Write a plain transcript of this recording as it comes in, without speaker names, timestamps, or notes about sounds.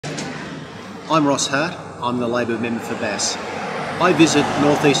I'm Ross Hart, I'm the Labor member for Bass. I visit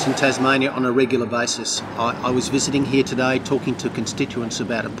North Eastern Tasmania on a regular basis. I was visiting here today talking to constituents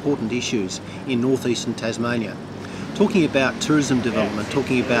about important issues in North Eastern Tasmania. Talking about tourism development,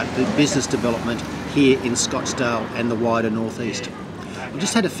 talking about the business development here in Scottsdale and the wider North East. We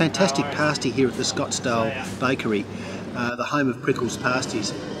just had a fantastic pasty here at the Scottsdale Bakery, the home of Prickles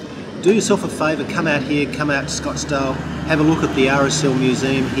Pasties. Do yourself a favour, come out here, come out to Scottsdale, have a look at the RSL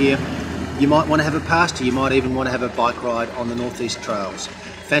Museum here. You might want to have a pasty, you might even want to have a bike ride on the North East Trails.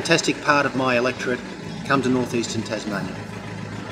 Fantastic part of my electorate. Come to North Eastern Tasmania.